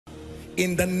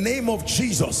in the name of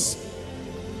Jesus.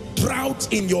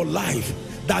 Drought in your life,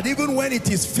 that even when it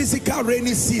is physical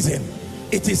rainy season,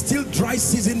 it is still dry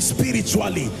season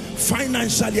spiritually,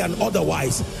 financially and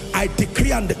otherwise. I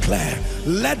decree and declare,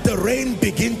 let the rain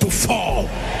begin to fall.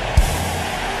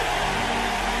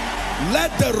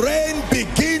 Let the rain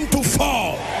begin to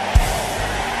fall.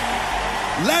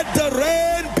 Let the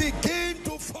rain begin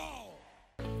to fall.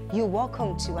 You're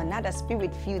welcome to another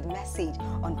spirit-filled message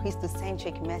on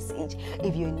Christocentric Message.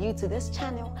 If you're new to this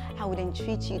channel, I would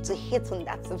entreat you to hit on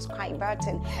that subscribe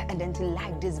button and then to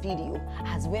like this video.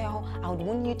 As well, I would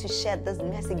want you to share this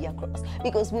message across,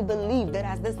 because we believe that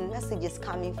as this message is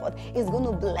coming forth, it's going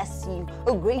to bless you.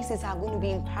 Graces are going to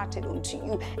be imparted unto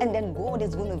you, and then God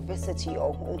is going to visit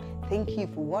your home. Thank you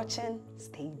for watching.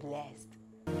 Stay blessed.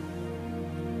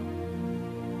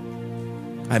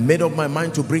 I made up my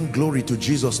mind to bring glory to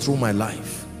Jesus through my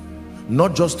life,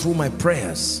 not just through my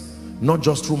prayers, not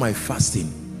just through my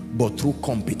fasting, but through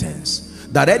competence.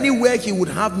 That anywhere he would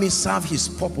have me serve his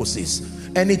purposes,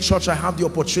 any church I have the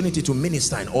opportunity to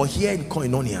minister in, or here in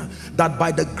Koinonia, that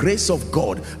by the grace of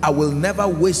God, I will never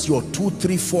waste your 2,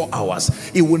 3, 4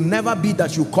 hours. It will never be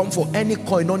that you come for any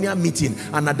Koinonia meeting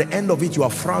and at the end of it you are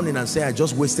frowning and say, I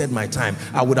just wasted my time.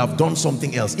 I would have done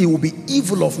something else. It will be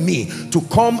evil of me to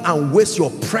come and waste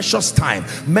your precious time.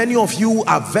 Many of you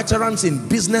are veterans in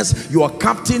business. You are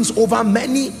captains over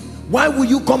many. Why will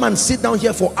you come and sit down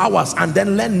here for hours and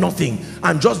then learn nothing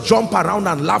and just jump around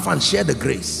and laugh and share the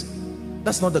grace?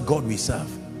 That's not the God we serve.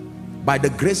 By the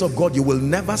grace of God, you will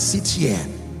never sit here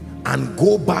and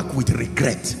go back with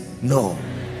regret. No.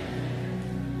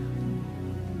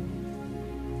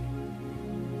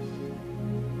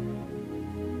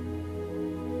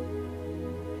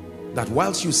 That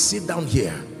whilst you sit down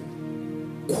here,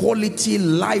 quality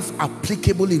life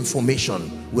applicable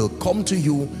information will come to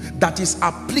you that is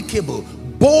applicable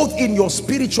both in your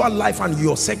spiritual life and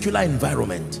your secular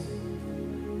environment.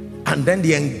 And then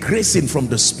the engracing from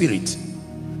the Spirit.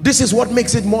 This is what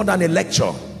makes it more than a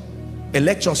lecture. A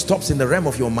lecture stops in the realm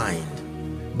of your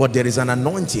mind, but there is an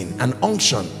anointing, an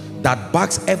unction that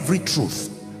backs every truth.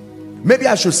 Maybe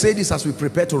I should say this as we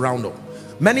prepare to round up.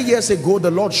 Many years ago,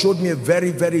 the Lord showed me a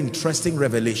very, very interesting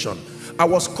revelation. I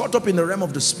was caught up in the realm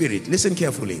of the Spirit. Listen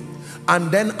carefully.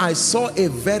 And then I saw a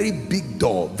very big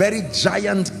door, very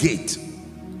giant gate.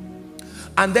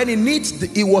 And then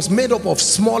it was made up of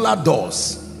smaller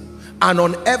doors. And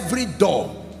on every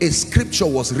door, a scripture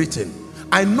was written.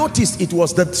 I noticed it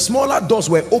was the smaller doors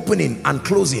were opening and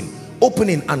closing,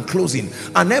 opening and closing.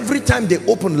 And every time they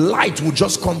opened, light would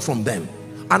just come from them.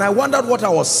 And I wondered what I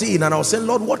was seeing, and I was saying,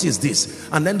 Lord, what is this?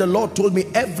 And then the Lord told me,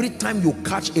 every time you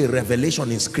catch a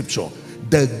revelation in scripture,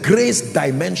 the grace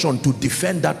dimension to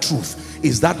defend that truth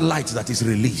is that light that is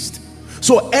released.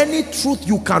 So any truth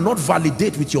you cannot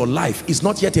validate with your life is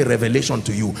not yet a revelation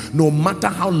to you, no matter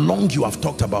how long you have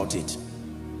talked about it.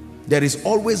 There is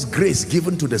always grace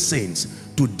given to the saints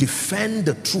to defend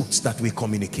the truths that we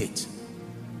communicate.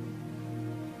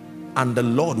 And the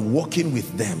Lord walking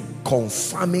with them,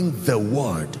 confirming the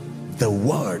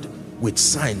word with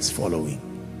signs following.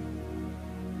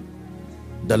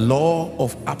 The law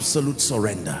of absolute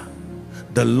surrender,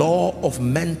 the law of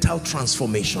mental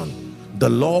transformation, the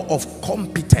law of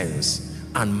competence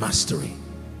and mastery.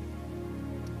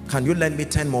 Can you lend me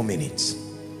 10 more minutes?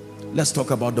 Let's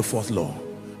talk about the fourth law,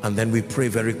 and then we pray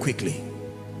very quickly.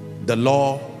 The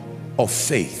law of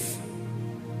faith.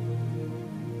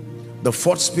 The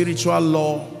fourth spiritual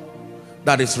law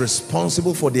that is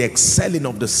responsible for the excelling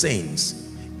of the saints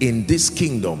in this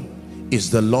kingdom is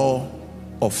the law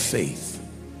of faith.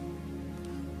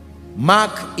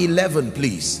 Mark 11,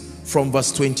 please, from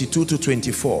verse 22 to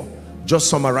 24. Just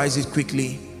summarize it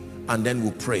quickly and then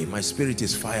we'll pray. My spirit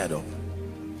is fired up.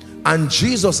 And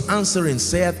Jesus answering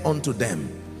saith unto them,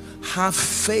 have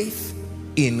faith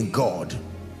in God.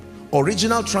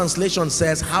 Original translation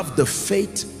says, have the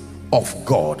faith of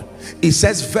God. It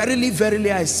says, verily,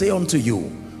 verily, I say unto you,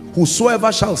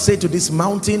 whosoever shall say to this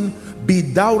mountain, be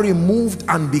thou removed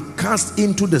and be cast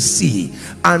into the sea,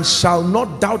 and shall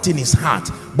not doubt in his heart,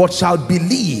 but shall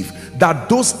believe that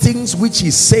those things which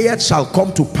he saith shall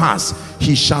come to pass,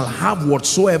 he shall have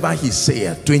whatsoever he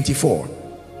saith. 24.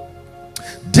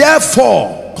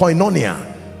 Therefore,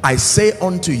 Koinonia, I say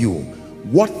unto you,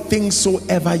 what things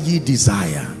soever ye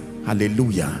desire,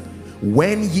 hallelujah,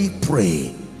 when ye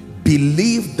pray,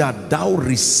 believe that thou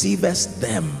receivest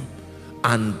them,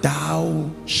 and thou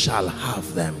shalt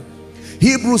have them.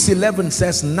 Hebrews 11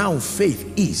 says, now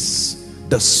faith is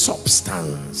the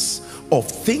substance of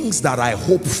things that I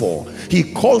hope for.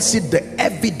 He calls it the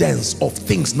evidence of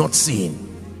things not seen.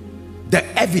 The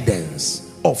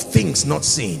evidence of things not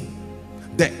seen.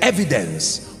 The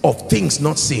evidence of things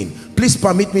not seen. Please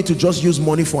permit me to just use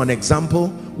money for an example.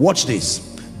 Watch this.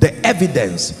 The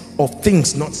evidence of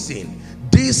things not seen.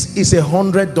 This is a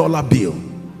 $100 bill.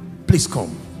 Please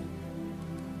come.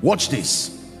 Watch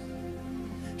this.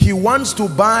 He wants to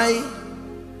buy,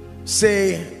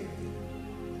 say,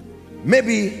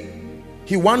 maybe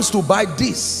he wants to buy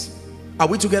this. Are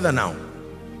we together now?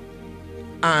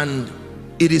 And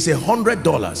it is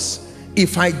 $100.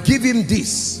 If I give him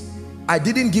this, I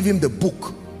didn't give him the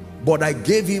book, but I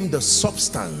gave him the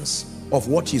substance of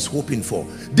what he's hoping for.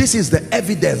 This is the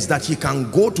evidence that he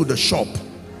can go to the shop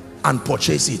and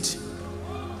purchase it.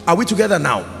 Are we together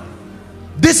now?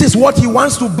 This is what he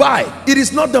wants to buy. It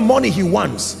is not the money he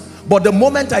wants, but the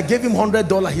moment I gave him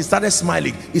 $100, he started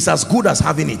smiling. It's as good as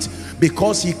having it,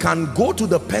 because he can go to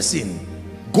the person,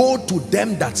 go to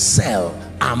them that sell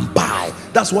and buy.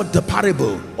 That's what the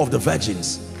parable of the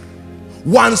virgins.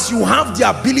 Once you have the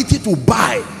ability to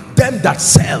buy, them that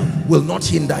sell will not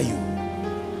hinder you.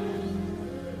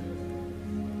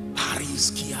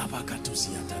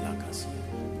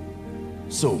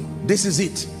 So this is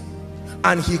it.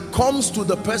 And he comes to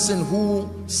the person who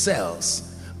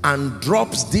sells and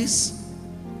drops this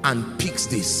and picks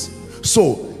this.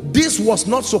 So this was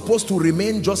not supposed to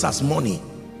remain just as money.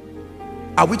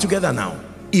 Are we together now?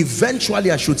 Eventually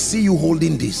I should see you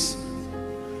holding this.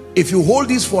 If you hold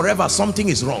this forever, something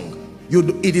is wrong.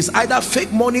 It is either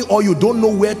fake money, or you don't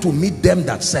know where to meet them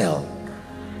that sell.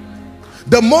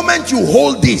 The moment you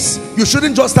hold this, you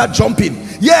shouldn't just start jumping.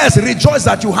 Yes, rejoice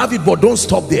that you have it, but don't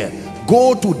stop there.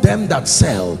 Go to them that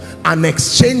sell and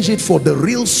exchange it for the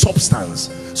real substance.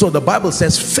 So the Bible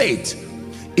says faith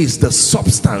is the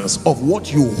substance of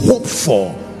what you hope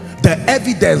for, the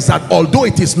evidence that although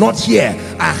it is not here,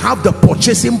 I have the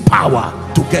purchasing power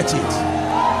to get it.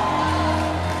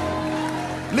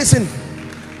 Listen,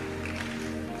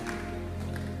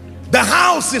 the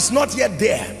house is not yet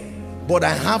there, but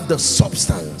I have the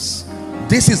substance.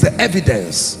 This is the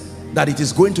evidence that it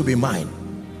is going to be mine.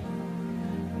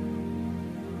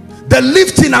 The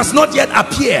lifting has not yet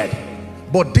appeared,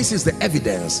 but this is the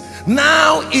evidence.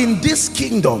 Now in this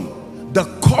kingdom, the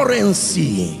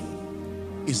currency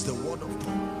is the word of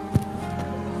God.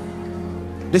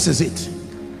 This is it.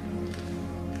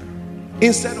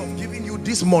 Instead of giving you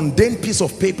this mundane piece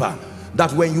of paper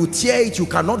that when you tear it, you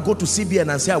cannot go to CBN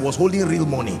and say I was holding real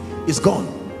money, it's gone.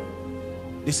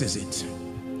 This is it.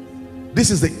 This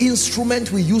is the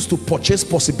instrument we use to purchase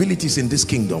possibilities in this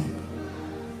kingdom.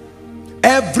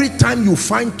 Every time you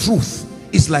find truth,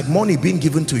 it's like money being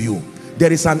given to you.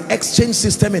 There is an exchange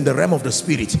system in the realm of the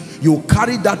spirit. You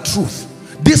carry that truth.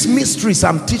 These mysteries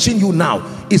I'm teaching you now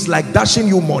is like dashing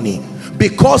you money,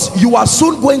 because you are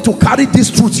soon going to carry these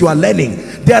truths you are learning.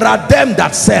 There are them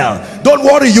that sell. Don't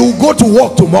worry, you will go to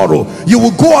work tomorrow. You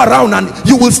will go around and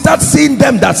you will start seeing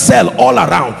them that sell all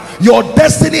around. Your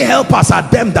destiny helpers are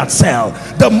them that sell.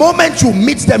 The moment you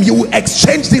meet them, you will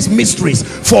exchange these mysteries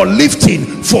for lifting,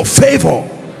 for favor.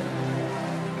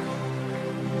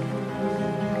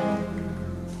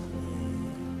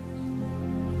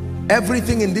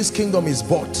 Everything in this kingdom is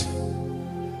bought,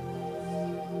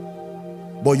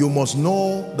 but you must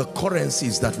know the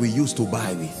currencies that we used to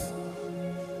buy with.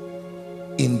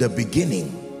 In the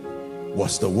beginning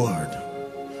was the Word,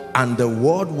 and the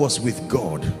Word was with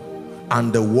God,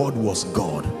 and the Word was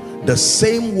God. The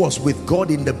same was with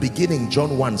God in the beginning.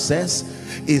 John 1 says,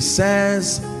 it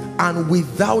says, and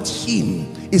without him,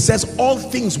 it says all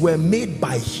things were made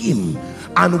by him,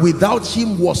 and without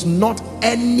him was not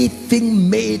anything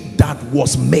made that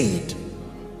was made.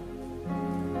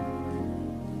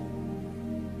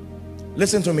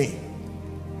 Listen to me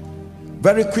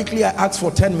very quickly. I ask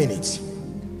for 10 minutes.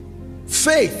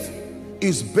 Faith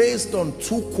is based on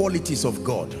two qualities of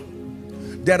God.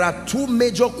 There are two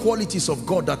major qualities of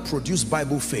God that produce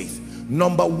Bible faith.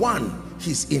 Number one,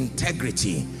 his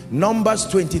integrity. Numbers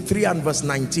 23 and verse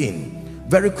 19.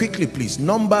 Very quickly, please.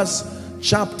 Numbers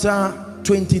chapter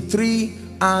 23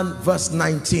 and verse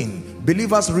 19.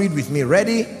 Believers, read with me.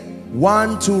 Ready?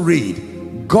 1, 2,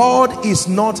 read. God is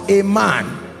not a man,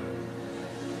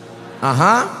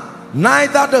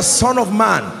 neither the Son of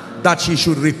Man, that he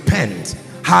should repent.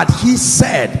 Had he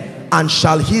said, and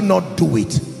shall he not do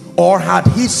it? Or had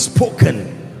he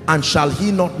spoken, and shall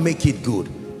he not make it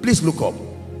good? Please look up.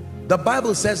 The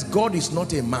Bible says God is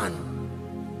not a man.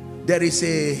 There is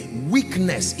a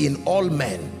weakness in all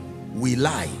men. We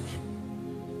lie.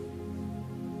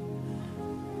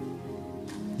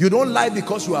 You don't lie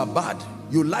because you are bad.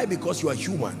 You lie because you are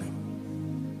human.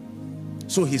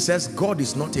 So he says God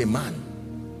is not a man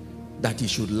that he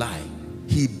should lie.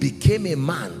 He became a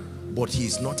man, but he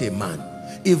is not a man.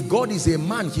 If God is a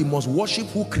man, he must worship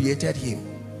who created him.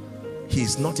 He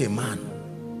is not a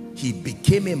man. He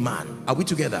became a man. Are we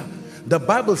together? The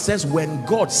Bible says when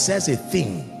God says a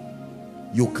thing,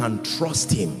 you can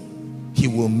trust him. He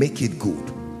will make it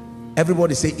good.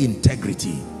 Everybody say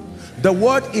integrity. The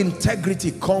word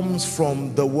integrity comes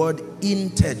from the word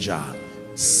integer,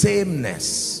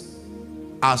 sameness.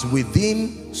 As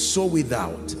within, so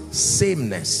without.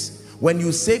 Sameness. When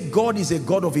you say God is a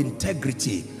God of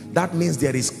integrity, that means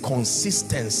there is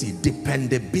consistency,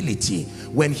 dependability.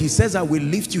 When he says I will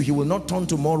lift you, he will not turn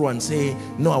tomorrow and say,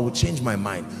 no, I will change my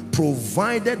mind.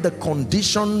 Provided the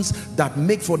conditions that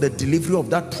make for the delivery of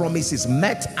that promise is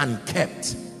met and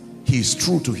kept, he is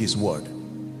true to his word.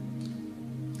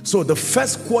 So the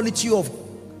first quality of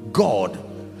God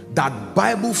that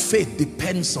Bible faith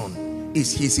depends on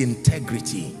is his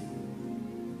integrity.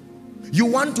 You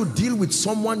want to deal with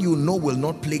someone you know will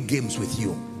not play games with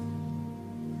you.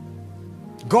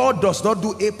 God does not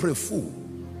do April Fool.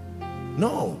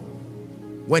 No.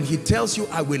 When he tells you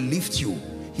I will lift you,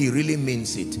 he really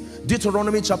means it.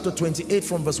 Deuteronomy chapter 28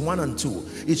 from verse 1 and 2.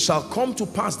 It shall come to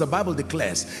pass, the Bible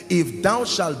declares, if thou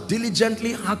shalt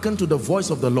diligently hearken to the voice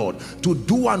of the Lord, to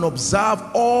do and observe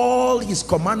all his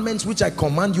commandments which I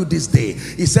command you this day.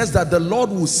 It says that the Lord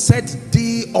will set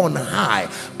thee on high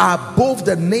above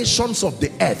the nations of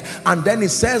the earth. And then it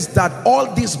says that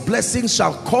all these blessings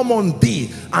shall come on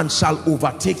thee and shall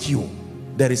overtake you.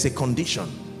 There is a condition.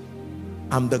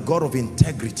 I'm the God of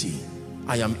integrity.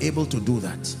 I am able to do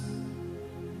that.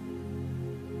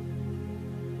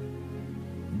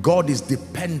 God is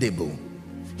dependable.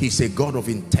 He's a God of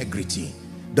integrity.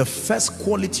 The first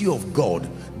quality of God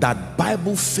that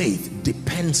Bible faith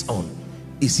depends on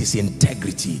is his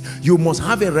integrity. You must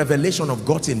have a revelation of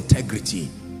God's integrity.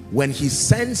 When he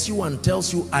sends you and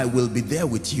tells you I will be there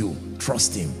with you,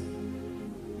 trust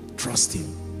him. Trust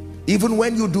him. Even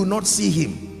when you do not see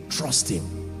him, trust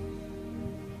him.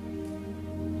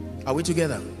 Are we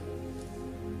together?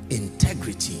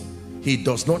 Integrity. He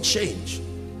does not change.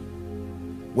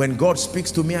 When God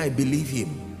speaks to me, I believe him.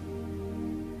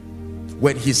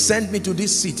 When he sent me to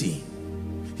this city,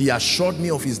 he assured me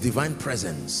of his divine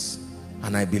presence,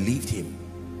 and I believed him.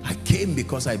 I came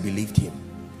because I believed him.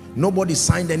 Nobody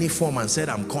signed any form and said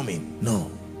I'm coming.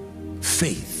 No.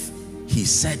 Faith. He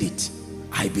said it.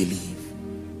 I believe.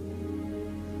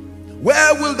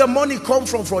 Where will the money come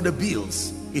from for the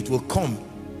bills? It will come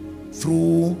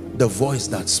through the voice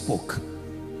that spoke.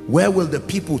 Where will the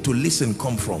people to listen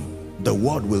come from? The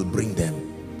word will bring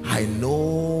them. I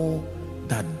know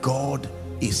that God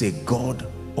is a God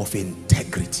of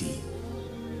integrity.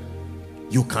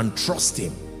 You can trust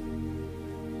him.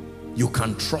 You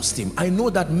can trust him. I know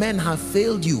that men have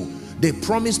failed you. They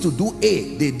promised to do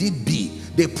A, they did B.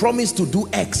 They promised to do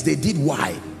X, they did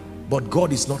Y. But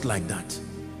God is not like that.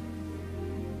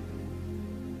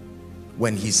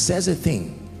 When he says a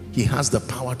thing, he has the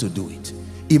power to do it.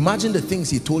 Imagine the things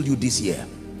he told you this year,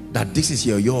 that this is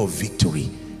your year of victory.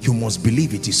 You must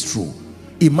believe it is true.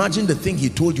 Imagine the thing he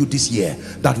told you this year,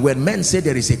 that when men say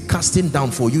there is a casting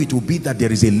down for you, it will be that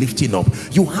there is a lifting up.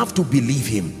 You have to believe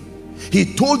him.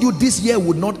 He told you this year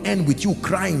would not end with you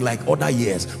crying like other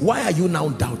years. Why are you now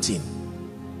doubting?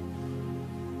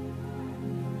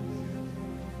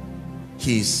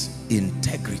 His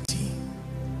integrity.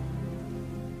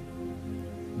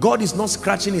 God is not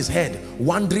scratching his head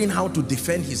wondering how to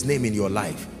defend his name in your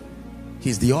life.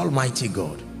 He's the Almighty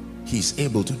God. He's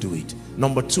able to do it.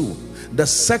 Number two, the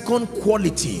second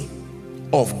quality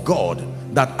of God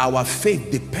that our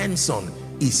faith depends on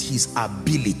is his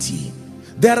ability.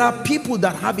 There are people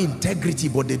that have integrity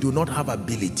but they do not have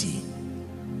ability.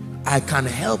 I can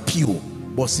help you,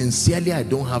 but sincerely I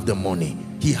don't have the money.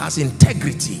 He has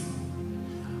integrity.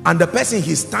 And the person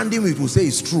he's standing with will say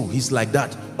it's true. He's like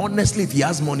that. Honestly, if he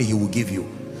has money, he will give you.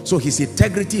 So his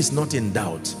integrity is not in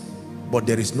doubt, but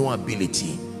there is no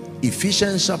ability.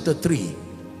 Ephesians chapter 3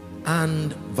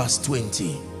 and verse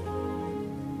 20.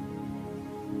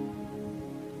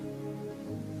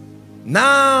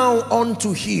 Now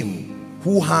unto him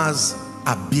who has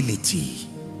ability.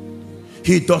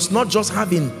 He does not just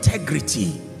have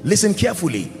integrity. Listen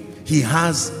carefully. He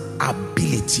has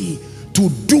ability to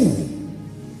do.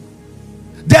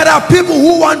 There are people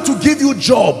who want to give you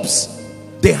jobs.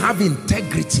 They have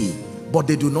integrity, but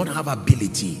they do not have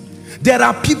ability. There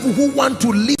are people who want to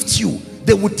lift you.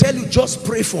 They will tell you, just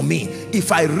pray for me.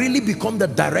 If I really become the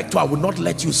director, I will not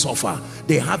let you suffer.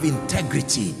 They have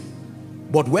integrity.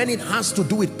 But when it has to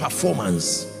do with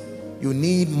performance, you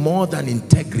need more than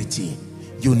integrity.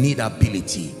 You need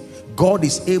ability. God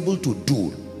is able to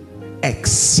do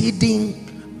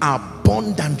exceeding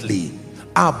abundantly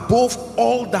above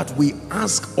all that we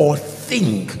ask or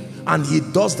think, and he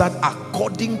does that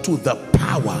according to the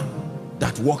power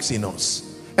that works in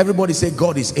us. Everybody say,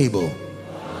 God is able.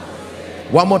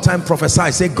 One more time,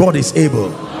 prophesy, say, God is able.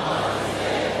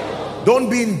 Don't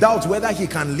be in doubt whether he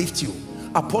can lift you.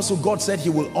 Apostle, God said he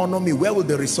will honor me. Where will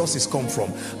the resources come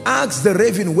from? Ask the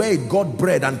raven where it got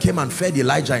bread and came and fed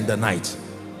Elijah in the night.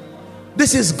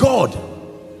 This is God.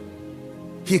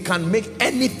 He can make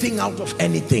anything out of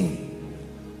anything.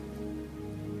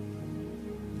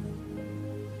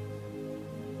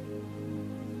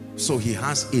 So he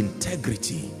has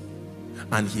integrity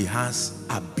and he has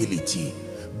ability.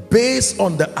 Based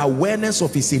on the awareness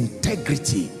of his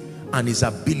integrity and his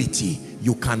ability,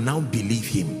 you can now believe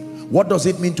him. What does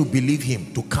it mean to believe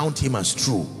him? To count him as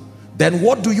true. Then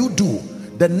what do?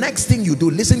 The next thing you do,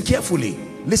 listen carefully.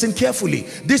 Listen carefully.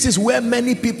 This is where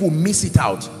many people miss it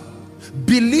out.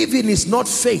 Believing is not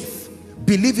faith.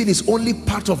 Believing is only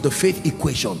part of the faith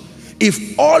equation.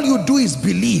 If all you do is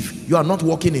believe, you are not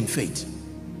walking in faith.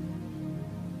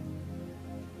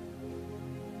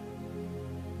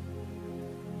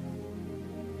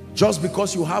 Just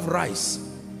because you have rice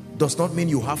does not mean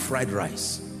you have fried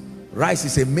rice. Rice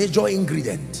is a major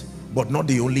ingredient, but not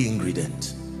the only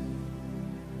ingredient.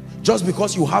 Just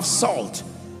because you have salt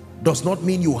does not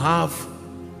mean you have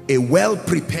a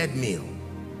well-prepared meal.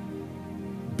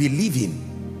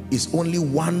 Believing is only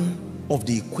one of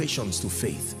the equations to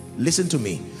faith. Listen to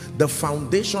me. The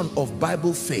foundation of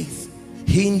Bible faith,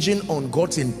 hinging on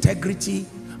God's integrity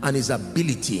and his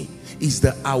ability, is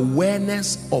the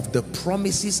awareness of the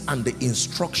promises and the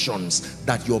instructions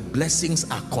that your blessings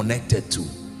are connected to.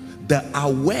 The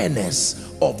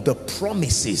awareness of the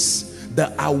promises,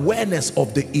 the awareness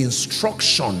of the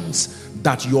instructions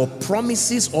that your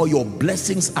promises or your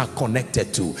blessings are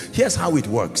connected to. Here's how it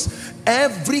works.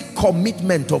 Every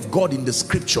commitment of God in the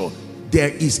scripture, there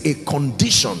is a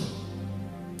condition.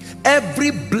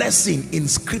 Every blessing in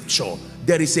scripture,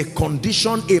 there is a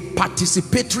condition, a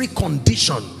participatory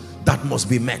condition that must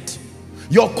be met.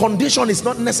 Your condition is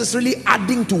not necessarily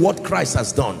adding to what Christ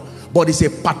has done, but it's a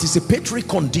participatory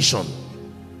condition.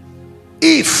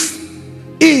 If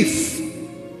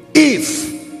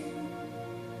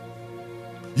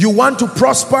you want to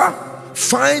prosper,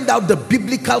 find out the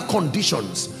biblical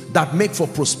conditions that make for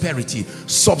prosperity.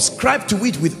 Subscribe to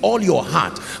it with all your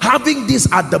heart, having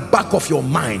this at the back of your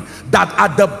mind, that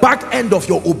at the back end of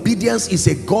your obedience is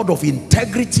a God of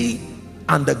integrity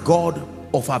and the God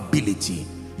of ability.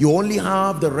 You only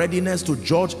have the readiness to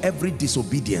judge every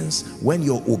disobedience when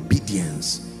your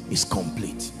obedience is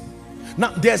complete.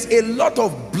 Now, there's a lot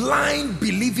of blind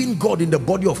believing God in the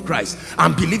body of Christ.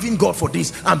 I'm believing God for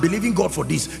this, I'm believing God for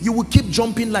this. You will keep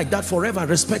jumping like that forever,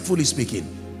 respectfully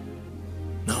speaking.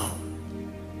 No,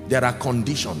 there are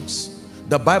conditions.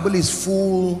 The Bible is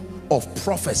full of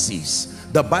prophecies.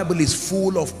 The Bible is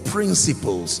full of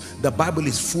principles. The Bible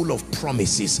is full of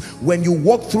promises. When you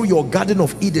walk through your Garden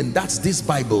of Eden, that's this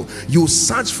Bible. You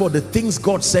search for the things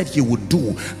God said he would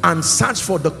do and search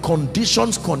for the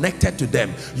conditions connected to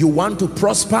them. You want to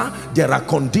prosper, there are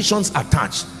conditions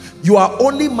attached. You are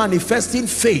only manifesting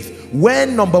faith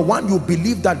when, number one, you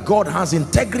believe that God has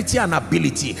integrity and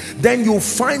ability. Then you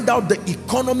find out the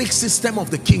economic system of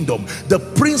the kingdom, the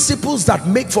principles that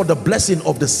make for the blessing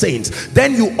of the saints.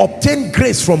 Then you obtain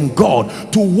grace from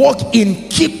God to walk in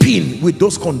keeping with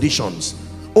those conditions.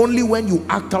 Only when you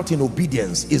act out in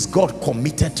obedience is God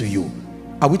committed to you.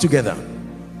 Are we together?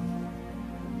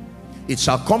 It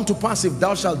shall come to pass if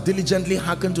thou shalt diligently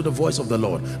hearken to the voice of the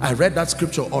Lord. I read that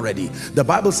scripture already. The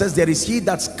Bible says, there is he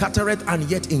that scattereth and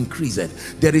yet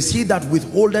increaseth. There is he that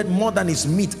withholdeth more than is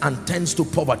meet and tends to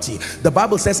poverty. The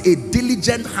Bible says, a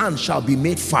diligent hand shall be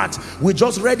made fat. We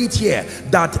just read it here,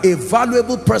 that a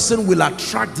valuable person will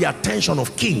attract the attention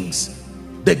of kings.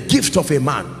 The gift of a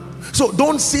man. So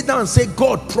don't sit down and say,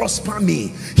 God, prosper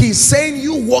me. He's saying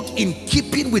you walk in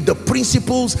keeping with the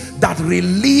principles that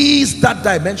release that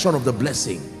dimension of the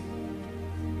blessing.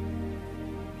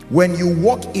 When you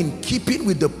walk in keeping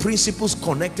with the principles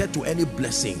connected to any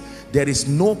blessing, there is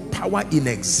no power in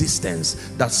existence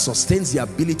that sustains the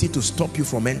ability to stop you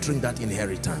from entering that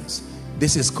inheritance.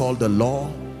 This is called the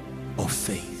law of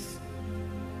faith.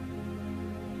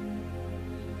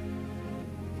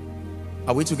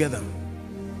 Are we together?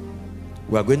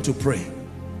 We are going to pray.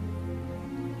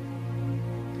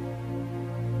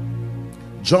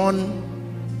 John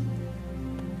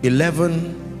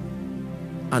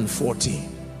 11 and 40.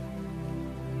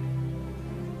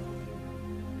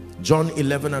 John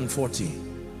 11 and 40.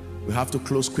 We have to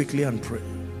close quickly and pray.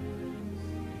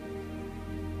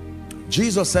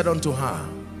 Jesus said unto her,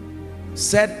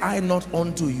 said I not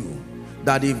unto you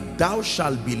that if thou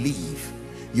shalt believe,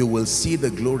 you will see the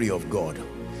glory of God.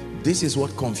 This is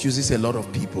what confuses a lot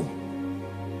of people.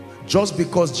 Just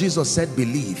because Jesus said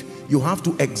believe, you have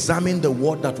to examine the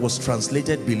word that was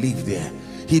translated believe there.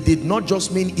 He did not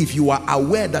just mean if you are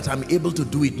aware that I'm able to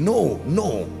do it. No,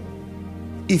 no.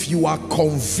 If you are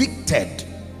convicted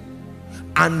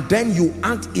and then you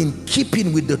act in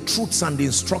keeping with the truths and the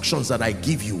instructions that I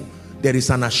give you, there is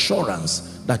an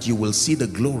assurance that you will see the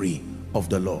glory of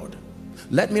the Lord.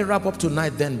 Let me wrap up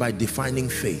tonight then by defining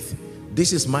faith.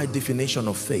 This is my definition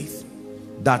of faith.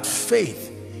 That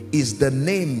faith is the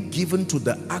name given to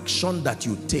the action that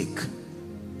you take.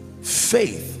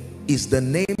 Faith is the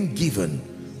name given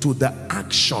to the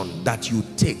action that you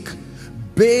take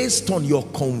based on your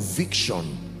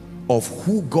conviction of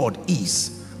who God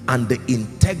is and the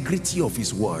integrity of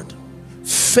his word.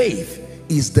 Faith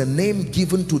is the name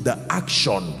given to the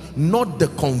action, not the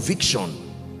conviction.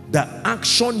 The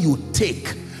action you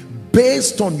take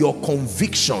based on your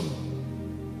conviction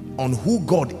on who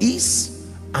God is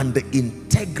and the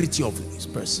integrity of his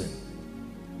person.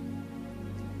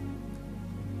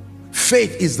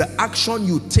 Faith is the action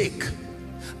you take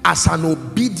as an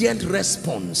obedient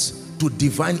response to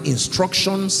divine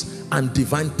instructions and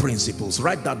divine principles.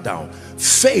 Write that down.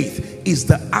 Faith is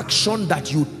the action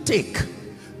that you take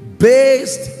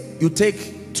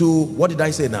to, what did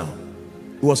I say now?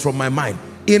 It was from my mind.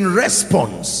 In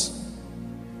response.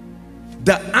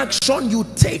 The action you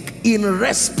take in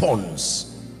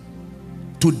response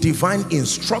to divine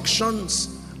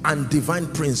instructions and divine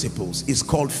principles is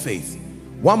called faith.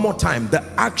 One more time. The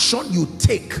action you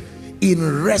take in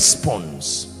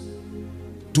response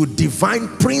to divine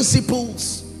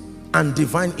principles and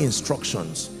divine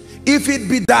instructions. If it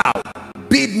be thou,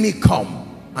 bid me come.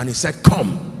 And he said,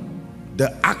 come.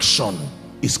 The action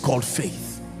is called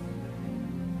faith.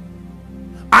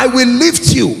 I will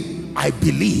lift you. I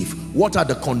believe. What are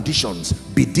the conditions?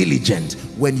 Be diligent.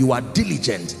 When you are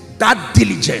diligent, that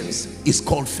diligence is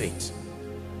called faith.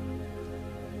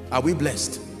 Are we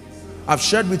blessed? I've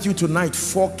shared with you tonight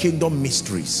 4 kingdom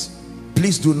mysteries.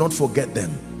 Please do not forget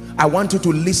them. I want you to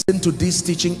listen to this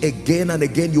teaching again and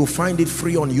again. You'll find it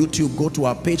free on YouTube. Go to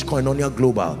our page, Koinonia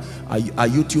Global, our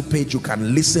YouTube page. You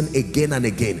can listen again and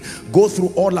again. Go through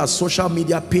all our social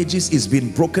media pages. It's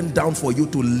been broken down for you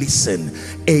to listen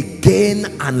again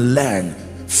and learn.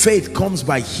 Faith comes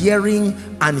by hearing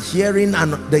and hearing,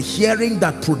 and the hearing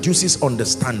that produces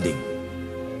understanding.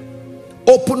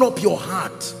 Open up your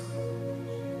heart.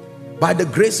 By the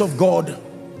grace of God,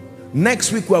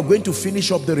 next week we are going to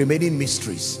finish up the remaining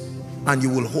mysteries, and you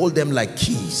will hold them like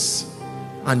keys,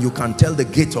 and you can tell the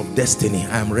gate of destiny,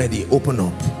 I am ready. Open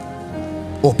up,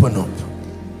 open up,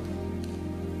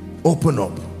 open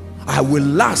up. I will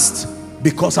last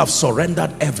because I've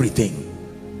surrendered everything.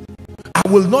 I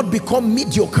will not become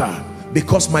mediocre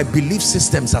because my belief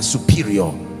systems are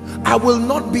superior. I will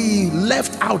not be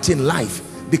left out in life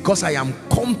because I am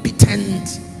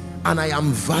competent and I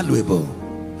am valuable.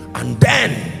 And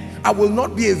then I will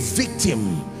not be a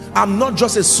victim. I'm not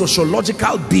just a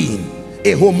sociological being,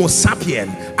 a homo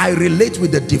sapien. I relate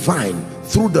with the divine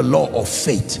through the law of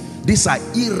faith. These are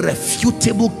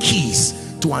irrefutable keys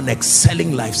to an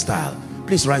excelling lifestyle.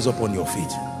 Please rise up on your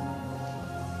feet.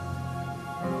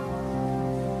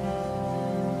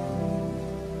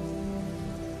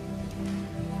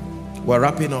 We're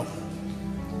wrapping up.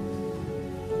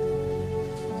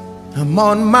 I'm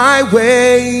on my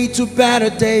way to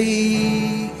better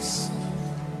days.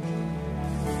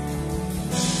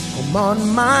 I'm on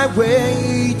my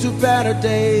way to better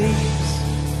days.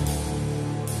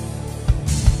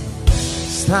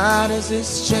 Status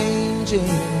is changing.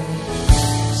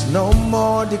 There's no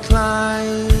more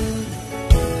decline.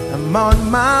 I'm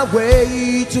on my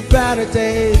way to better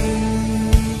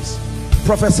days.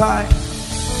 Prophesy.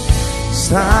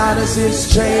 Status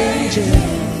is changing.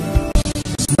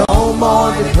 No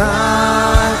more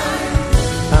decline.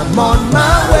 I'm on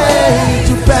my way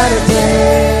to better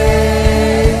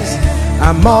days.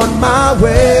 I'm on my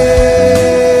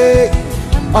way.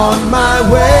 On my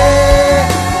way.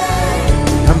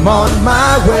 I'm on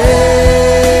my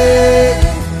way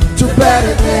to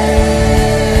better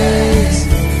days.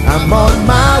 I'm on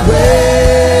my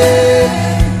way.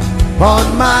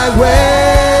 On my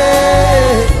way.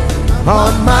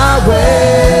 On my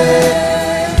way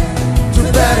to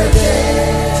better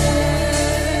days.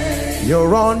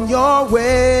 You're on your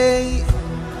way.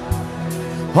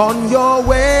 On your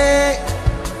way.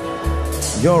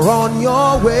 You're on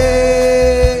your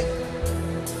way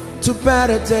to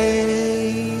better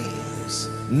days.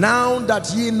 Now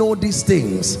that ye know these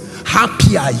things,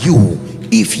 happy are you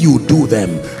if you do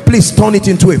them. Please turn it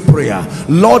into a prayer.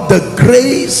 Lord, the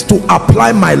grace to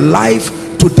apply my life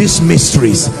to these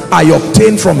mysteries I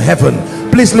obtain from heaven.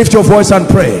 Please lift your voice and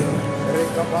pray.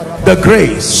 The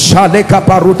grace.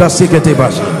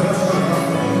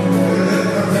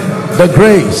 The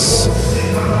grace.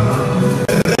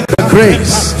 The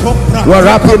grace. We're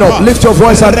wrapping up. Lift your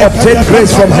voice and obtain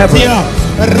grace from heaven.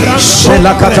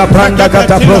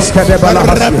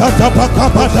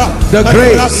 The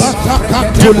grace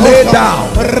to lay down,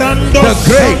 the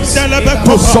grace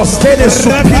to sustain a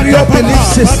superior belief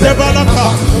system,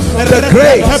 the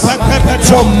grace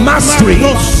for mastery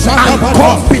and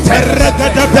competence,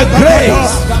 the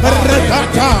grace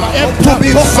to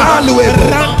be valuable,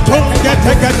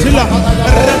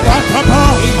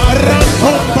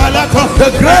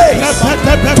 the grace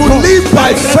to live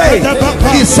by faith.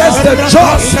 He says the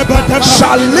just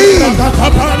shall live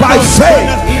by faith.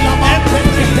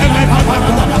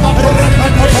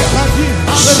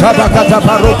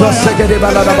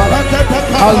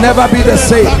 I'll never be the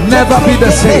same, never be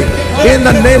the same. In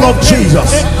the name of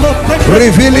Jesus,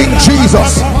 revealing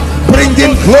Jesus,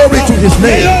 bringing glory to his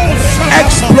name,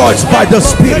 exploits by the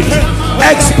Spirit,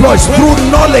 exploits through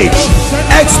knowledge,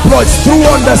 exploits through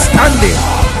understanding.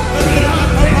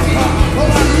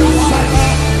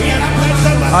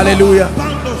 Hallelujah.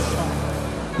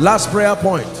 Last prayer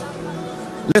point.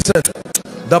 Listen,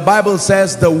 the Bible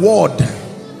says the word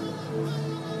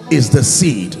is the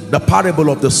seed, the parable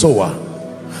of the sower.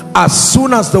 As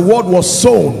soon as the word was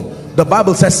sown, the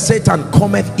Bible says Satan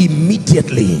cometh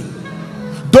immediately.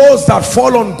 Those that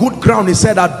fall on good ground, he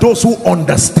said, are those who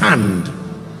understand,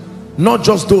 not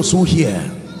just those who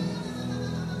hear.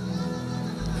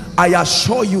 I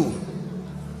assure you,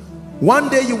 one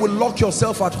day you will lock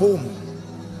yourself at home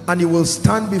and you will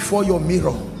stand before your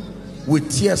mirror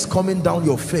with tears coming down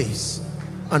your face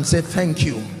and say, thank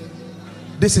you.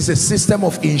 This is a system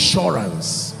of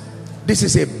insurance. This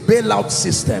is a bailout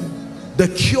system. The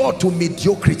cure to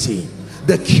mediocrity,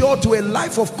 the cure to a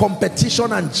life of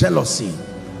competition and jealousy.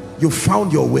 You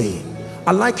found your way.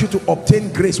 I'd like you to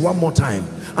obtain grace one more time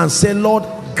and say, Lord,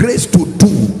 grace to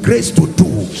do, grace to do.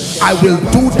 I will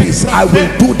do this, I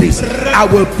will do this. I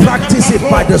will practice it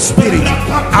by the Spirit.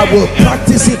 I will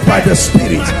practice it by the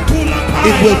Spirit.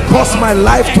 It will cause my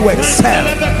life to excel.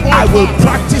 I will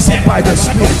practice it by the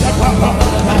Spirit.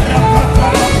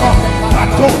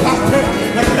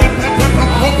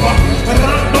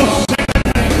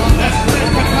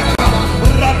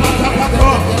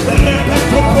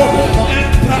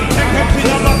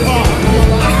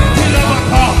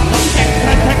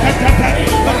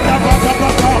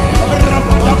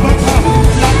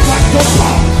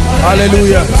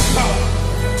 Hallelujah.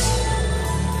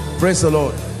 Praise the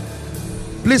Lord.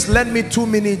 Please lend me 2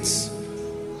 minutes,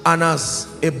 and as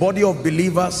a body of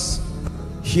believers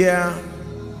here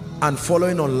and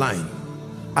following online,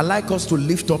 I'd like us to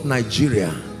lift up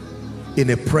Nigeria in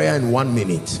a prayer in 1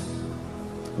 minute.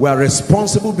 We are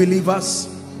responsible believers,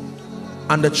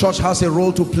 and the church has a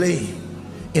role to play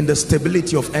in the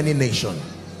stability of any nation.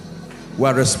 We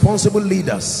are responsible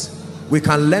leaders. We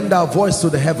can lend our voice to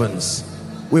the heavens.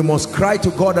 We must cry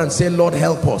to God and say, Lord,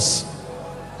 help us.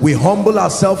 We humble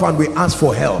ourselves and we ask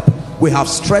for help. We have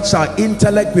stretched our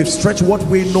intellect, we've stretched what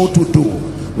we know to do.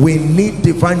 We need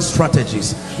divine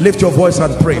strategies. Lift your voice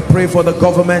and pray. Pray for the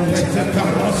government.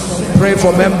 Pray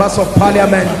for members of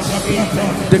parliament.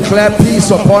 Declare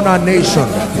peace upon our nation.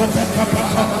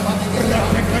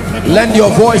 Lend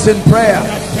your voice in prayer.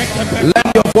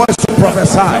 Lend your voice to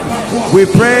prophesy. We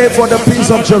pray for the peace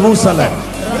of Jerusalem.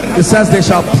 It says they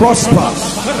shall prosper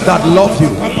that love you.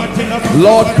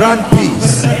 Lord, grant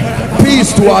peace.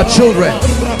 Peace to our children.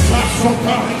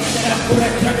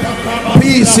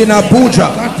 Peace in Abuja.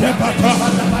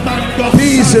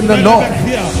 Peace in the north.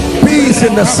 Peace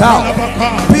in the south.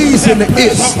 Peace in the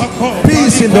east.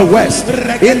 Peace in the west.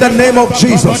 In the name of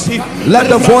Jesus, let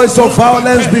the voice of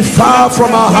violence be far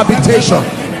from our habitation.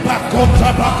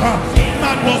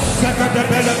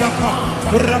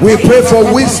 We pray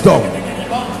for wisdom.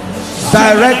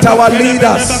 Direct our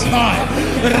leaders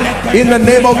in the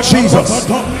name of Jesus.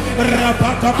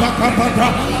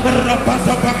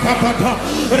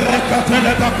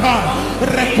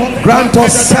 Grant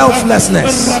us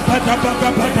selflessness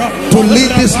to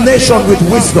lead this nation with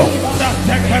wisdom.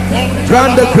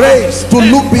 Grant the grace to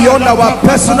look beyond our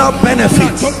personal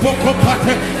benefits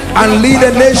and lead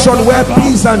a nation where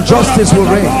peace and justice will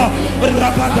reign.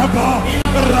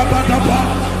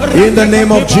 In the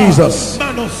name of Jesus.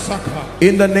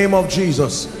 In the name of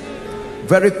Jesus.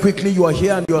 Very quickly, you are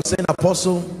here and you are saying,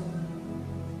 Apostle,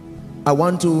 I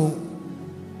want to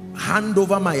hand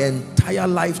over my entire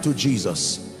life to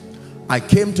Jesus. I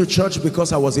came to church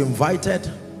because I was invited.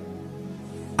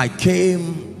 I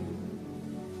came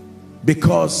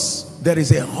because there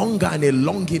is a hunger and a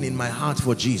longing in my heart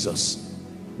for Jesus.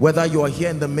 Whether you are here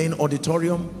in the main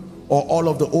auditorium or all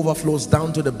of the overflows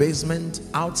down to the basement,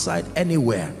 outside,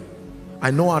 anywhere.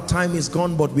 I know our time is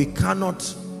gone, but we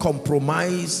cannot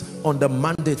compromise on the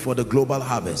mandate for the global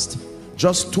harvest.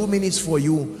 Just 2 minutes for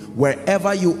you.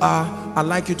 Wherever you are, I'd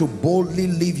like you to boldly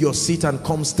leave your seat and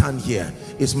come stand here.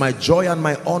 It's my joy and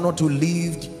my honor to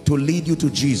lead you to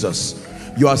Jesus.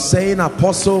 You are saying,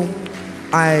 Apostle,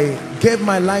 I gave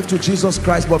my life to Jesus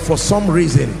Christ, but for some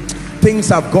reason things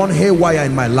have gone haywire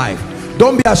in my life.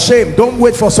 Don't be ashamed. Don't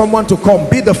wait for someone to come.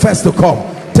 Be the first to come.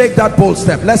 Take that bold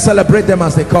step. Let's celebrate them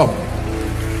as they come.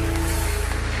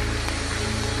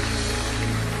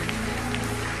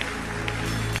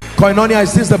 Koinonia,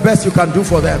 is this the best you can do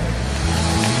for them?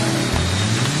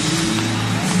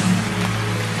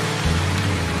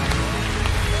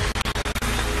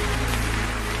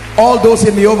 All those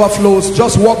in the overflows,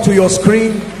 just walk to your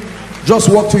screen. Just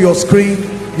walk to your screen.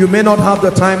 You may not have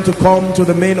the time to come to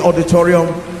the main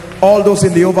auditorium. All those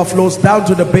in the overflows, down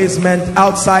to the basement,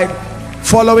 outside,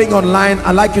 following online,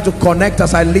 I'd like you to connect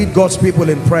as I lead God's people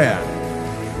in prayer.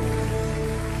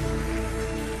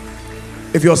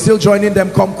 If you're still joining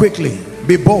them, come quickly.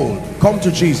 Be bold. Come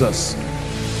to Jesus.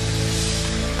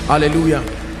 Hallelujah.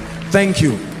 Thank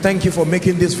you. Thank you for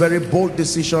making this very bold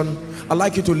decision. I'd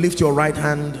like you to lift your right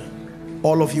hand.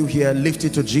 All of you here, lift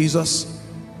it to Jesus.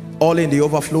 All in the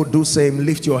overflow, do same.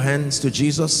 Lift your hands to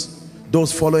Jesus.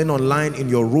 Those following online, in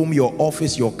your room, your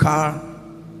office, your car,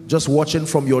 just watching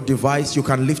from your device, you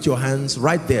can lift your hands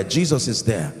right there. Jesus is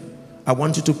there. I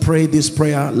want you to pray this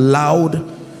prayer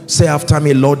loud. Say after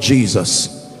me, Lord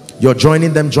Jesus. You're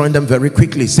joining them, join them very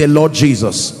quickly. Say, Lord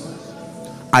Jesus,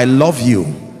 I love you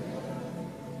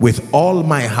with all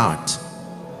my heart.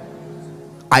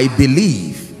 I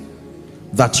believe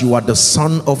that you are the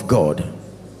Son of God.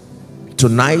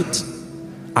 Tonight,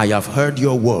 I have heard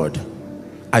your word.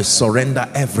 I surrender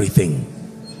everything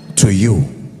to you.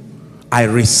 I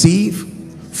receive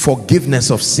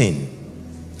forgiveness of sin.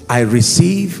 I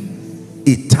receive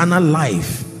eternal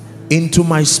life into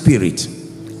my spirit.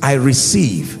 I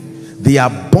receive the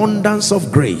abundance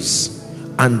of grace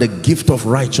and the gift of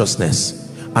righteousness,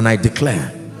 and I declare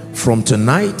from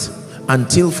tonight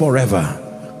until forever,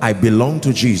 I belong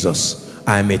to Jesus.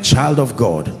 I am a child of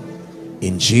God.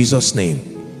 In Jesus'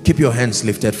 name, keep your hands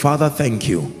lifted. Father, thank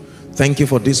you. Thank you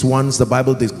for these ones. The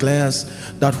Bible declares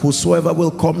that whosoever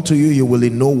will come to you, you will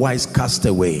in no wise cast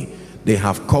away. They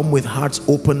have come with hearts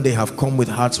open. They have come with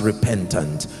hearts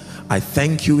repentant. I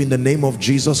thank you in the name of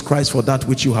Jesus Christ for that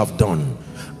which you have done.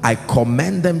 I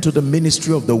commend them to the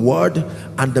ministry of the word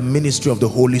and the ministry of the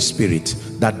Holy Spirit,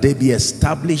 that they be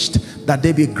established, that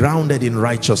they be grounded in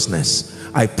righteousness.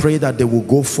 I pray that they will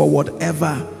go forward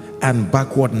ever and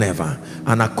backward never.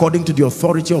 And according to the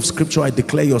authority of scripture, I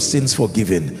declare your sins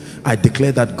forgiven. I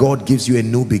declare that God gives you a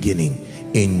new beginning.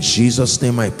 In Jesus'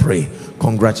 name I pray.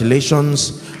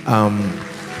 Congratulations.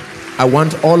 I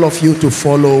want all of you to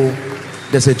follow.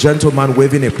 There's a gentleman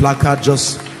waving a placard,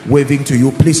 just waving to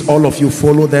you. Please, all of you,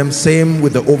 follow them. Same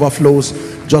with the overflows.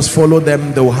 Just follow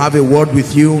them. They will have a word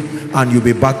with you and you'll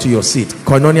be back to your seat.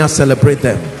 Koinonia, celebrate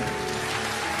them.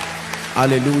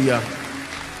 Hallelujah.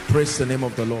 Praise the name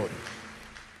of the Lord.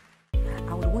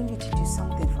 I would want you to do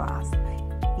something for us.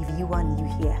 If you are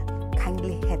new here,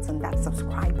 kindly hit on that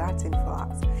subscribe button for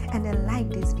us, and then like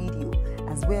this video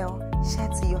as well. Share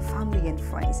to your family and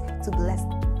friends to bless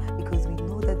them, because we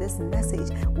know that this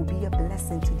message will be a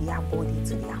blessing to their body,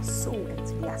 to their soul, and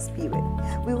to their spirit.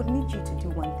 We would need you to do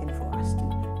one thing for us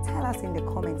too. Tell us in the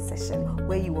comment section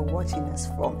where you were watching us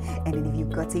from, and then if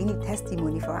you've got any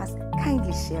testimony for us,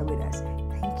 kindly share with us.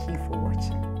 Thank you for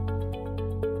watching.